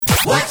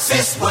What's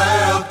this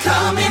world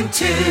coming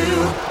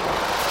to?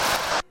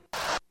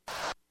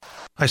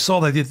 I saw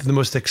they did the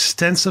most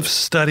extensive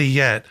study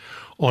yet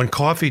on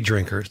coffee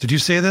drinkers. Did you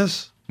see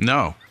this?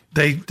 No.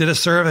 They did a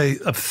survey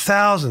of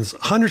thousands,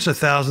 hundreds of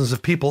thousands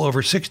of people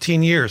over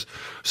 16 years.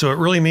 So it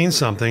really means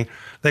something.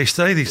 They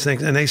study these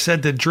things, and they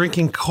said that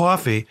drinking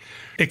coffee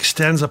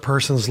extends a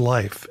person's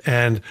life.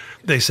 And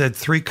they said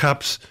 3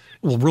 cups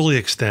will really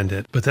extend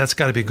it. But that's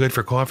got to be good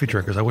for coffee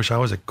drinkers. I wish I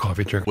was a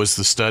coffee drinker. Was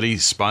the study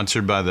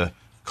sponsored by the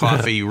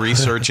Coffee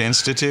Research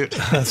Institute?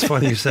 That's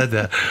funny you said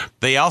that.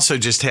 They also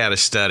just had a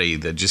study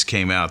that just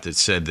came out that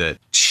said that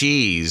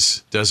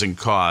cheese doesn't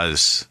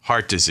cause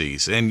heart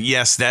disease. And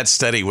yes, that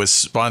study was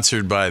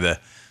sponsored by the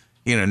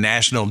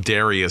National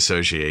Dairy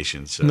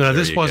Association. So no,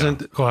 this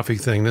wasn't a coffee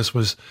thing. This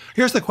was,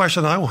 here's the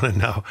question I want to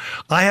know.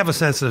 I have a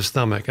sensitive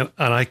stomach and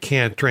I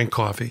can't drink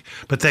coffee,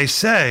 but they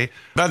say.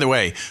 By the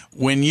way,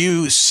 when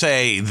you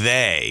say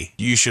they,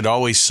 you should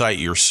always cite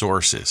your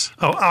sources.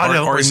 Oh, I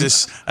don't. Or is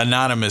this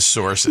anonymous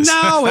sources?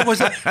 No, it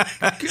was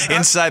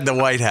inside the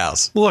White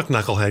House. Look,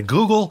 knucklehead,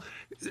 Google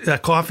a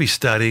coffee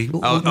study.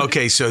 Oh,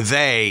 okay, so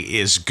they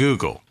is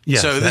Google.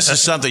 Yes, so this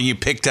is something you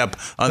picked up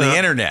on the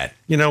internet.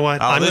 You know what?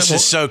 Oh, this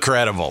is so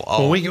credible.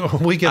 Oh, when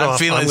we get I'm off,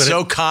 feeling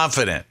so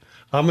confident.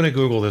 I'm going to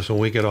Google this when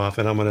we get off,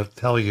 and I'm going to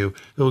tell you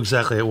who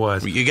exactly it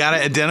was. You got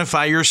to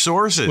identify your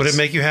sources. Would it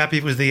make you happy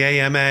if it was the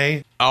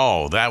AMA?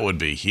 Oh, that would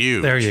be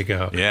huge. There you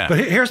go. Yeah. But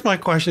here's my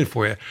question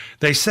for you.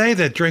 They say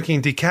that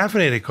drinking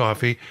decaffeinated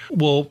coffee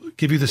will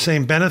give you the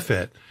same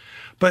benefit.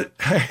 But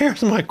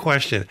here's my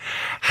question.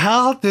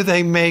 How do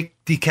they make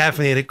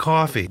decaffeinated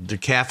coffee?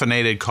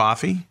 Decaffeinated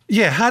coffee?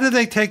 Yeah, how do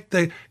they take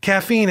the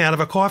caffeine out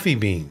of a coffee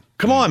bean?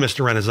 Come on,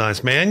 Mr.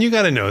 Renaissance Man, you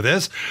got to know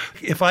this.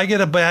 If I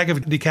get a bag of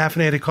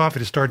decaffeinated coffee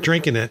to start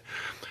drinking it,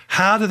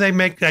 how do they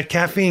make that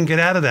caffeine get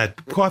out of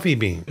that coffee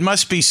bean? It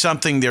must be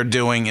something they're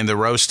doing in the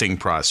roasting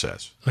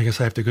process. I guess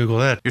I have to Google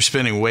that. You're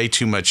spending way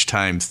too much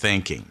time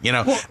thinking.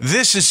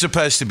 This is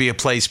supposed to be a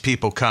place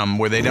people come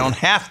where they don't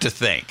have to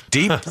think.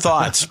 Deep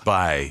Thoughts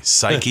by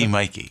Psyche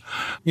Mikey.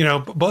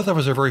 Both of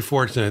us are very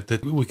fortunate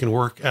that we can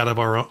work out of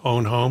our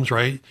own homes,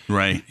 right?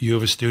 Right. You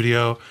have a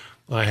studio.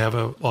 I have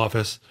an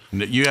office.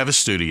 You have a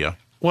studio.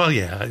 Well,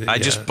 yeah. I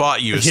just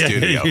bought you a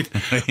studio.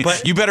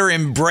 But you better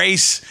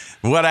embrace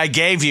what I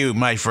gave you,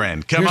 my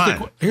friend. Come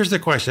on. Here's the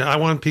question. I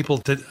want people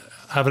to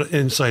have an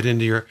insight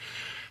into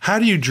how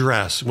do you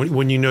dress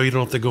when you know you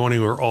don't have to go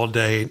anywhere all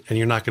day and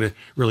you're not going to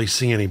really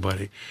see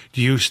anybody?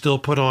 Do you still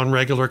put on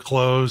regular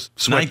clothes?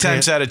 9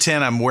 times out of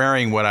 10, I'm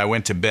wearing what I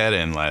went to bed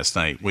in last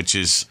night, which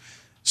is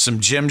some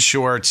gym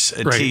shorts,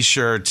 a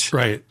T-shirt.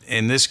 Right.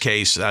 In this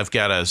case, I've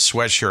got a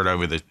sweatshirt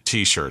over the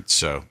T-shirt,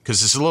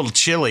 because it's a little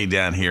chilly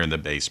down here in the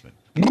basement.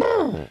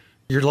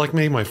 You're like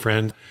me, my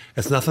friend.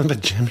 It's nothing but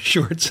gym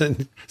shorts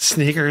and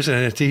sneakers and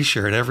a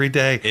T-shirt every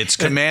day. It's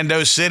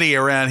Commando City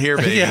around here,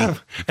 baby. Yeah.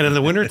 And in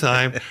the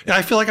wintertime,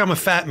 I feel like I'm a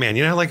fat man.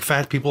 You know how like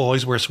fat people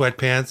always wear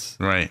sweatpants?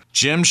 Right.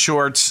 Gym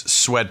shorts,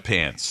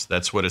 sweatpants.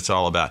 That's what it's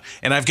all about.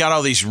 And I've got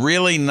all these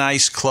really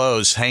nice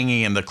clothes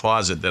hanging in the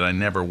closet that I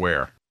never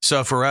wear.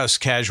 So for us,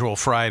 Casual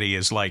Friday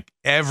is like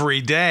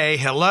every day.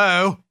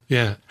 Hello.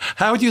 Yeah.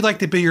 How would you like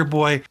to be your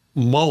boy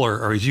Mueller,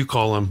 or as you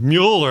call him,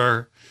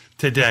 Mueller,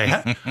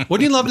 today?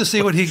 Wouldn't you love to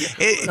see what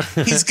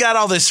he's got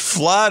all this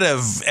flood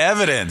of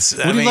evidence.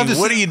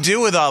 What do you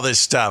do with all this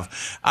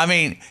stuff?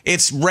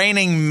 It's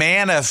raining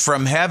manna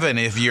from heaven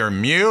if you're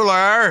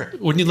Mueller.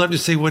 Wouldn't you love to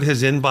see what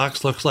his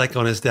inbox looks like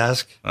on his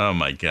desk? Oh,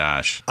 my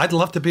gosh. I'd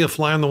love to be a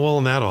fly on the wall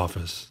in that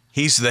office.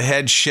 He's the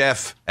head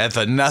chef at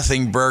the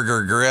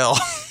Nothingburger Grill.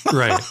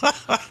 Right.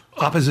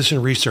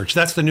 Opposition research.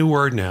 That's the new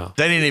word now.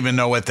 They didn't even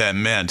know what that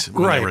meant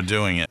when they were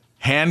doing it.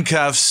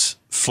 Handcuffs,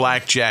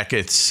 flak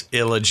jackets,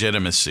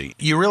 illegitimacy.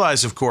 You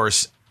realize, of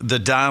course, the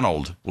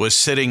Donald was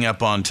sitting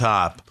up on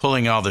top,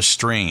 pulling all the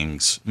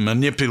strings,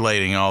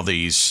 manipulating all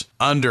these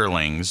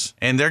underlings,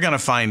 and they're going to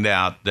find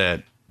out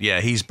that,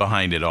 he's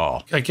behind it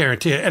all. I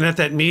guarantee it. And at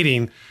that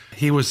meeting,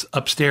 he was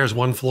upstairs,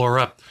 one floor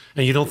up.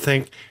 And you don't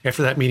think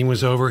after that meeting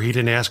was over, he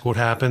didn't ask what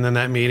happened in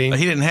that meeting?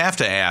 He didn't have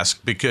to ask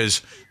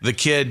because the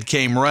kid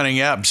came running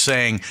up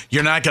saying,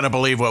 you're not going to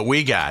believe what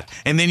we got.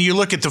 And then you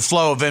look at the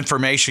flow of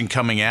information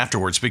coming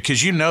afterwards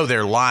because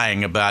they're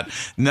lying about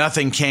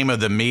nothing came of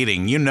the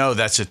meeting.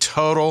 That's a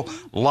total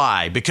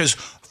lie because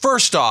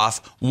first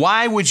off,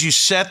 why would you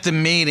set the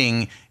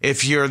meeting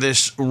if you're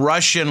this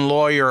Russian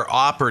lawyer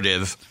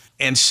operative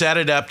and set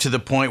it up to the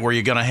point where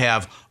you're going to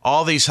have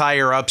all these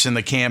higher ups in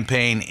the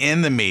campaign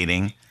in the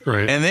meeting?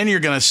 Right. And then you're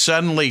going to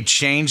suddenly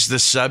change the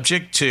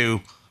subject to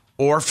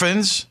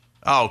orphans?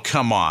 Oh,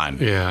 come on.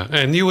 Yeah.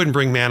 And you wouldn't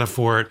bring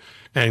Manafort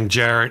and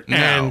Jarrett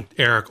and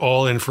Eric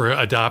all in for an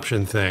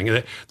adoption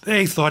thing.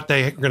 They thought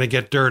they were going to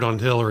get dirt on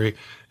Hillary.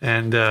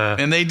 And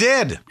they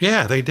did.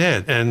 Yeah, they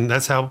did. And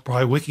that's how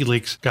probably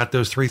WikiLeaks got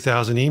those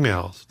 3,000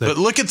 emails. But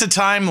look at the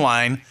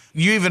timeline.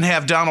 You even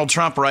have Donald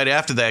Trump right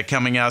after that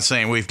coming out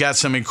saying, we've got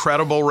some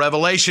incredible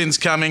revelations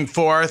coming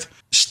forth.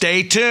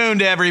 Stay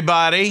tuned,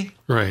 everybody.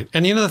 Right.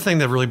 And the thing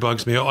that really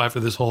bugs me after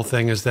this whole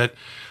thing is that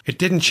it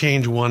didn't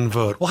change one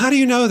vote. Well, how do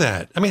you know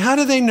that? I mean, how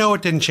do they know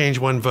it didn't change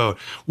one vote?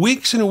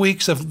 Weeks and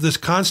weeks of this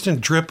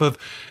constant drip of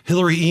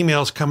Hillary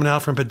emails coming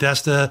out from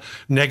Podesta,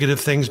 negative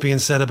things being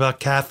said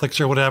about Catholics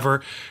or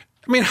whatever.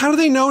 I mean, how do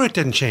they know it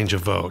didn't change a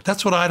vote?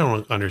 That's what I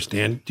don't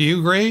understand. Do you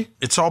agree?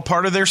 It's all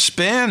part of their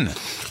spin.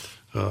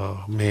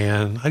 Oh,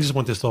 man. I just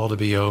want this all to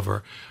be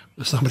over.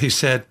 Somebody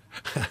said,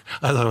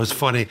 I thought it was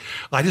funny,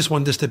 I just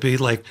want this to be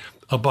like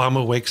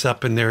Obama wakes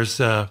up and there's,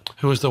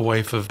 who was the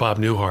wife of Bob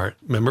Newhart?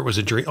 Remember, it was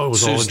a dream. Oh, it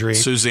was all a dream.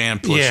 Suzanne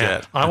Plachette.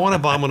 Yeah, I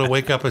want Obama to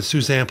wake up and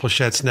Suzanne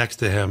Plachette's next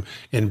to him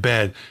in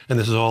bed, and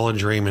this is all a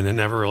dream, and it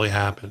never really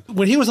happened.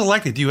 When he was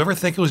elected, do you ever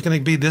think it was going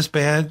to be this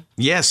bad?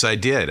 Yes, I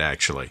did,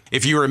 actually.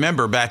 If you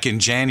remember back in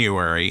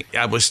January,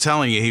 I was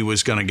telling you he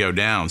was going to go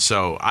down.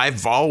 So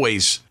I've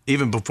always,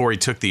 even before he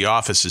took the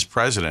office as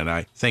president,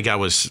 I think I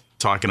was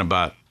talking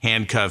about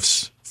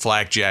handcuffs,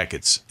 flak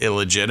jackets,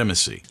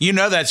 illegitimacy.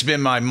 That's been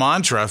my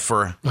mantra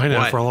for,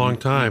 for a long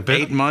time. But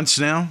 8 months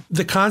now?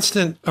 The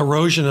constant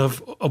erosion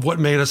of what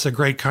made us a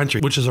great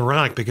country, which is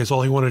ironic because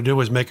all he wanted to do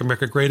was make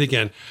America great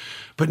again.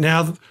 But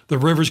now the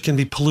rivers can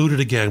be polluted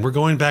again. We're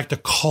going back to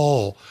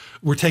coal.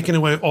 We're taking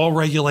away all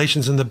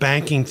regulations in the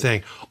banking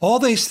thing. All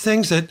these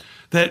things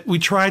that we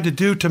tried to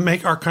do to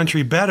make our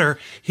country better,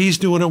 he's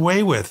doing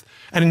away with.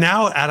 And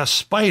now, out of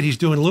spite, he's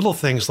doing little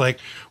things like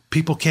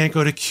people can't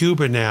go to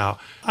Cuba now.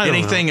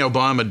 Anything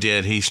Obama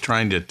did, he's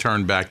trying to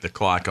turn back the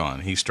clock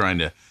on. He's trying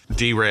to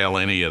derail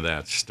any of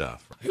that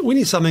stuff. We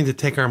need something to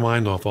take our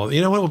mind off all.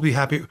 You know what we'll be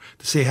happy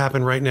to see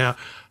happen right now?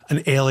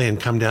 An alien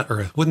come down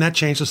Earth. Wouldn't that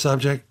change the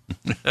subject?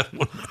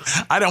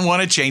 I don't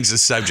want to change the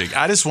subject.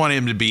 I just want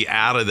him to be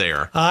out of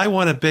there. I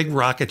want a big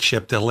rocket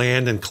ship to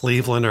land in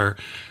Cleveland or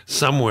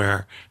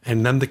somewhere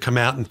and them to come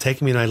out and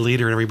take me to my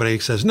leader, and everybody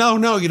says,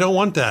 no, you don't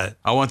want that.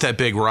 I want that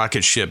big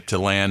rocket ship to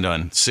land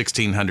on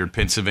 1600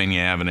 Pennsylvania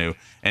Avenue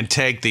and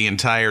take the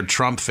entire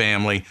Trump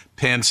family,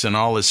 Pence and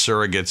all his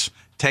surrogates,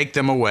 take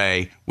them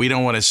away. We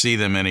don't want to see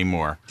them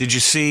anymore. Did you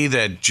see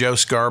that Joe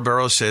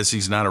Scarborough says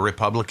he's not a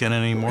Republican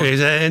anymore?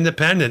 He's an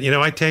independent.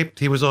 I taped,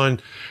 he was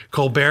on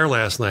Colbert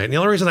last night. And the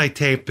only reason I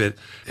taped it,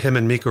 him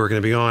and Miko were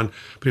going to be on,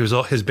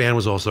 but his band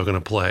was also going to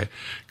play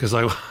because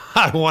I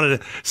wanted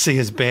to see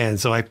his band.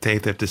 So I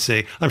taped it to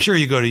see. I'm sure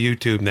you go to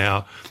YouTube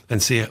now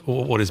and see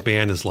what his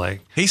band is like.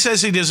 He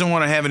says he doesn't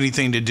want to have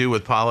anything to do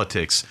with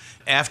politics.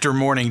 After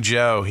Morning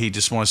Joe, he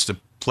just wants to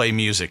play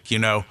music,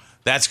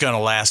 That's going to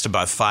last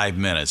about 5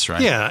 minutes,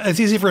 right? Yeah, it's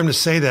easy for him to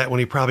say that when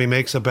he probably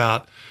makes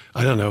about,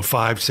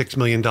 $5-6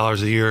 million a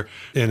year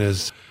in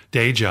his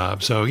day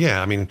job. So,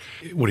 yeah, I mean,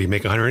 would he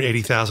make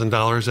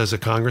 $180,000 as a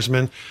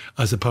congressman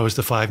as opposed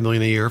to $5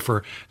 million a year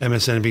for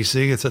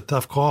MSNBC? It's a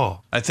tough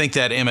call. I think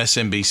that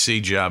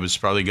MSNBC job is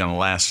probably going to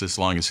last as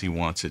long as he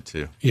wants it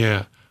to.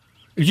 Yeah.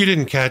 You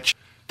didn't catch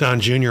Don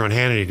Jr. on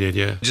Hannity, did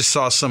you? Just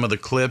saw some of the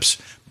clips.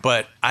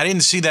 But I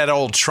didn't see that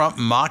old Trump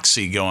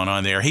moxie going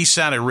on there. He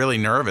sounded really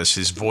nervous.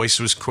 His voice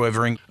was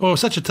quivering. Oh, it was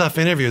such a tough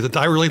interview that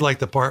I really liked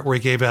the part where he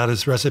gave out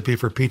his recipe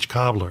for peach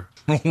cobbler.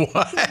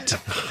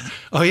 What?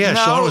 Oh, yeah.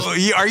 No, Sean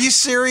was, are you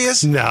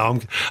serious? No,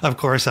 of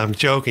course I'm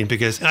joking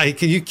because,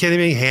 can you kidding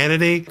me?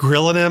 Hannity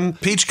grilling him?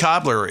 Peach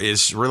cobbler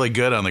is really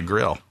good on the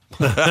grill.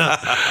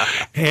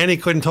 And he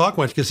couldn't talk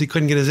much because he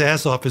couldn't get his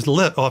ass off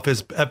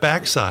his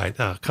backside.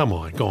 Oh, come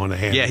on, go on to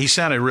Hannity. Yeah, he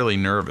sounded really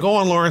nervous. Go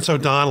on Lawrence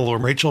O'Donnell or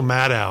Rachel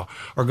Maddow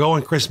or go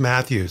on Chris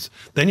Matthews.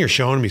 Then you're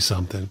showing me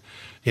something,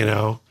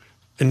 and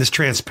this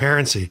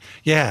transparency.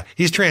 Yeah,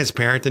 he's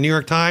transparent. The New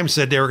York Times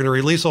said they were going to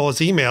release all his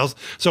emails.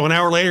 So an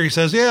hour later he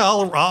says, yeah,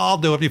 I'll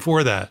do it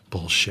before that.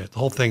 Bullshit. The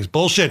whole thing's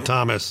bullshit,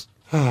 Thomas.